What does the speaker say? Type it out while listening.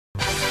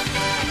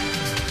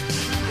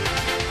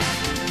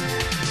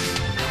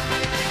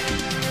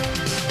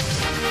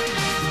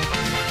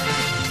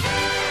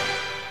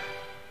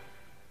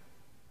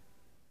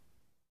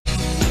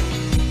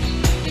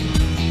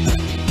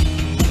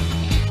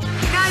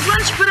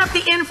don't you put up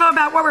the info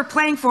about what we're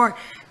playing for?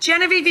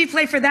 Genevieve, you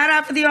play for that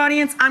half of the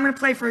audience. I'm going to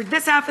play for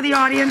this half of the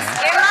audience. In line.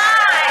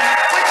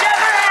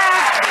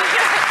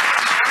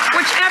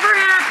 Whichever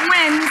half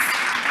wins,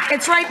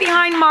 it's right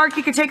behind Mark.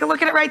 You can take a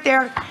look at it right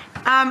there.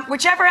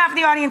 Whichever half of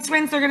the audience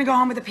wins, they're going to go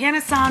home with a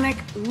Panasonic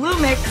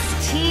Lumix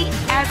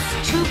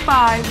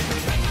TS25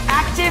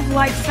 active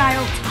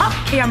lifestyle top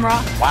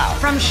camera. Wow.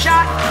 From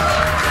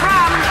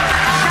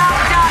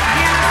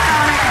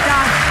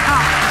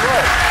shop.panasonic.com.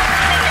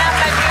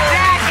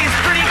 That is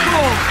pretty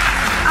cool.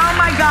 Oh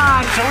my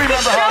God. So remember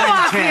the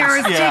show-off here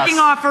is taking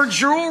off her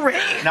jewelry.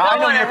 Now, I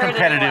know you're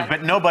competitive,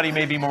 but nobody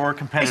may be more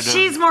competitive.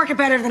 She's more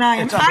competitive than I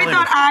am. I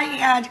thought I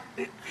had,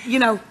 you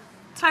know,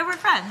 that's why we're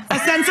friends. A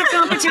sense of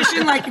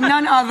competition like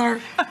none other.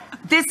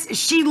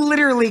 She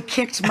literally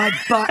kicked my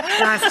butt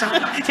last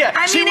time. Yeah,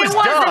 I mean, it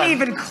wasn't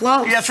even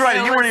close. Yeah, that's right,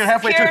 and you weren't even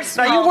halfway through.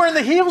 Now you're wearing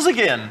the heels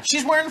again.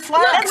 She's wearing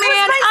flats. Look,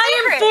 man,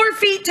 I am 4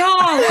 feet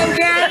tall,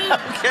 okay?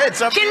 Okay,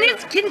 it's up to you.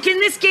 Can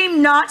this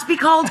game not be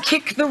called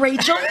Kick the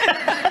Rachel?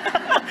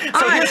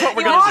 So here's what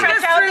we're going to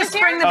do.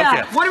 Spring the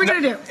bell. What are we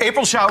going to do?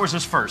 April showers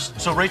us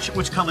first. So, Rach,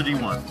 which color do you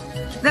want?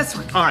 This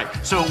one. All right,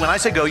 so when I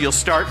say go, you'll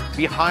start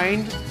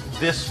behind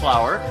this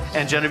flower,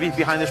 and Genevieve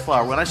behind this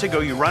flower. When I say go,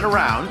 you run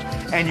around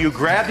and you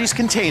grab these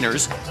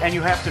containers and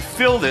you have to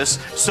fill this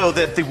so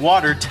that the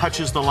water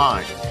touches the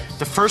line.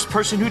 The first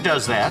person who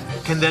does that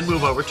can then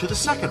move over to the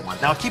second one.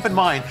 Now keep in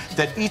mind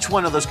that each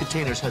one of those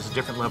containers has a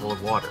different level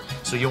of water.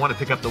 So you want to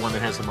pick up the one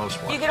that has the most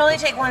water. You can only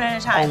take one at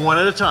a time. Oh, one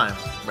at a time.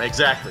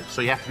 Exactly.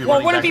 So you have to be Well,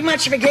 running wouldn't back. be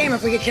much of a game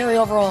if we could carry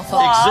over all 5.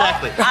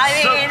 Exactly.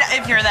 I mean,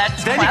 if you're that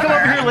Then clever. you come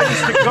over here,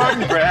 ladies, to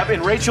garden grab,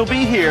 and Rachel will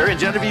be here, and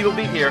Genevieve will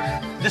be here.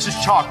 This is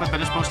chocolate,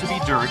 but it's supposed to be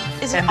dirt.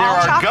 Is it and there all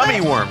are chocolate?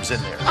 gummy worms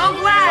in there. Oh,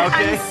 glad.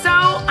 Okay.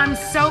 I'm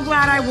so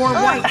glad I wore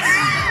white.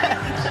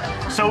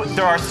 So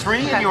there are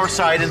 3 on your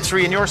side and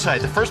 3 on your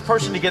side. The first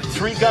person to get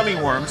 3 gummy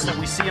worms that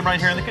we see them right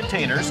here in the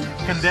containers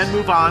can then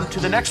move on to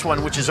the next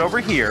one, which is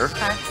over here.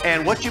 Okay.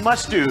 And what you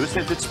must do,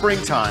 since it's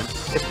springtime,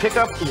 is pick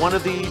up one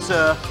of these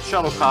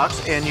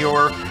shuttlecocks and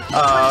your...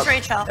 Which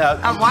Rachel?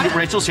 What?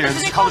 Rachel's here. Isn't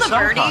This it is called called a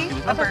birdie?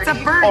 shuttlecock. It's a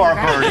birdie. Or a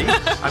right? birdie.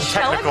 I'm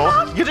technical.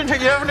 You haven't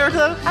heard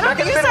that? I don't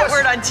use that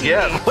word on TV.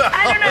 Yeah.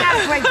 I don't know how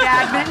to play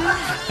badminton.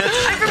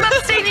 I'm from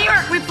upstate New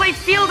York. We play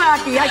field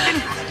hockey.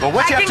 Well,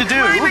 what you have to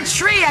do- I can climb a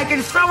tree. I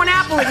can throw an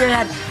apple at your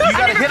head. You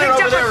gotta hit it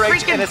over there, Rach,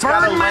 freaking and it's bird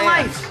gotta in my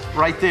land life.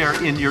 right there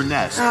in your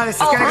nest. Oh, this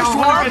is gonna First go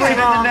one who gets horribly it in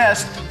the wrong.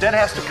 nest then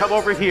has to come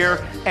over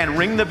here and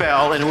ring the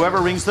bell, and whoever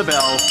rings the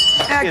bell is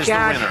the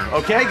God. winner.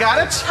 Okay, got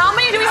it? How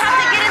many do we have to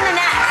get in the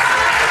net?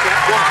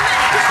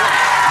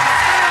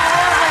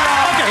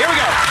 Okay, here we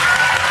go.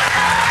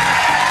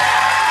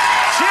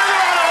 Cheer the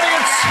round,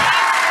 audience.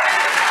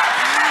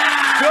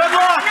 Good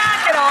luck.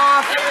 Knock it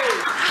off.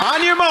 On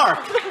your mark.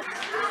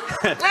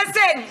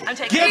 Listen.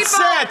 Get people,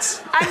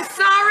 set. I'm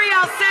sorry.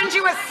 I'll send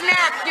you a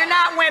snack. You're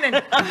not winning.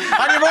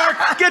 On your mark,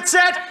 get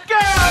set, go!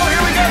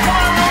 Here we go.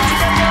 Come on, Rach. You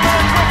gotta get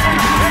ready quickly.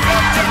 Here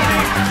comes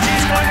Genevieve.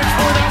 She's going to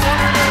pour that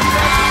water in there as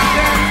fast as she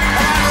can.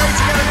 Come on, Rach.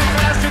 You gotta go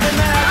faster than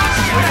that.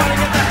 We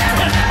gotta get that.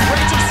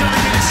 Rachel's starting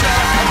to get a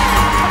shot.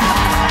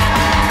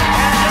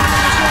 And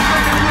Genevieve's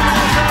going to move a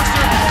little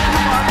faster.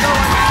 Come on,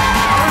 going.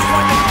 First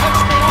one to touch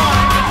the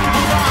line. Let's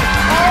move on.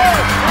 Oh,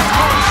 that's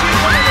called she's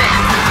winning it.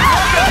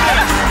 Look at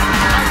this.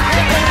 I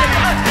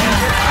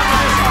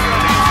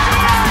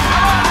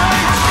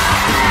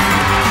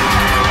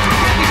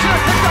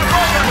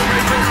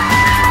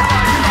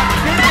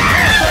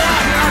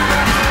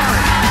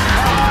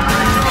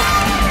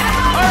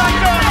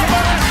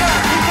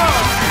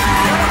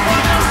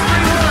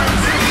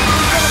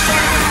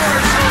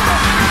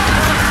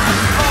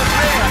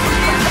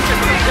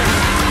can't believe it.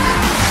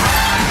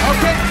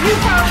 Okay, you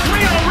found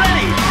 3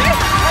 already.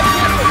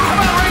 Come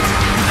on, Rach. All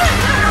right,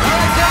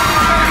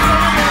 Genevieve,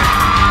 over here.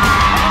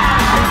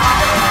 Come on,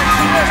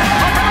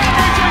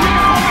 Rachel, you can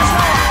pull this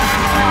off.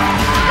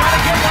 Gotta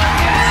get one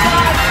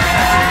inside.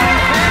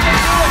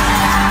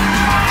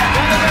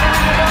 Can they do it? Gotta get it in the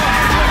ball.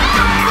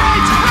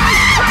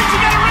 Rach, you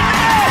gotta ring the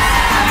bell.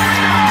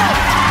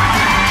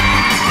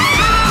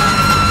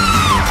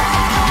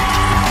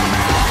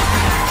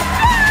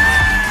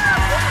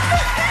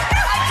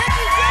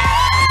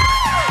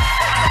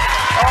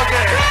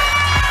 Okay.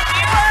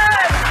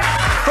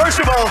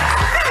 First of all,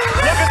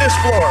 look at this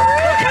floor.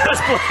 Look at this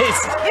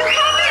place. You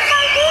called me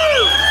my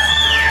boobs.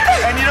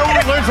 And you know what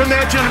we learned from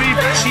that, Genevieve?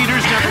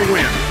 Cheaters never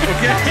win.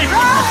 Okay?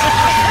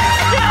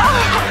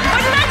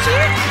 Wasn't that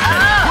cheating?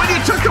 When you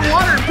took the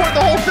water and poured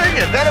the whole thing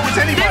in, then it was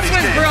anybody's This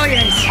was game.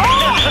 brilliant.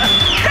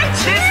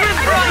 This was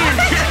brilliant.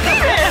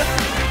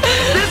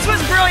 This was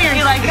brilliant.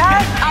 You like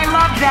that? I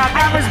love that.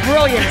 That was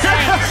brilliant.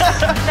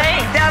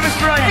 Thanks. That was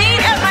brilliant.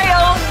 See, at my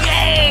own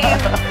game.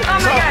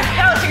 Oh my God.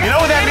 You know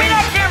what that Give me means?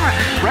 that camera.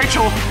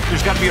 Rachel,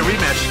 there's got to be a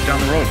rematch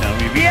down the road now.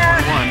 You've beat Yeah.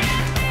 21.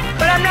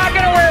 But I'm not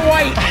gonna wear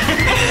white.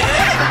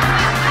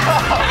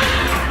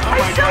 Oh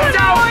my God.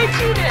 I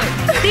cheated.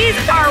 These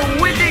are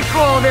wicked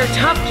cool. They're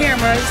tough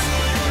cameras.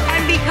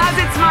 And because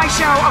it's my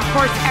show, of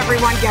course,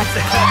 everyone gets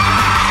it.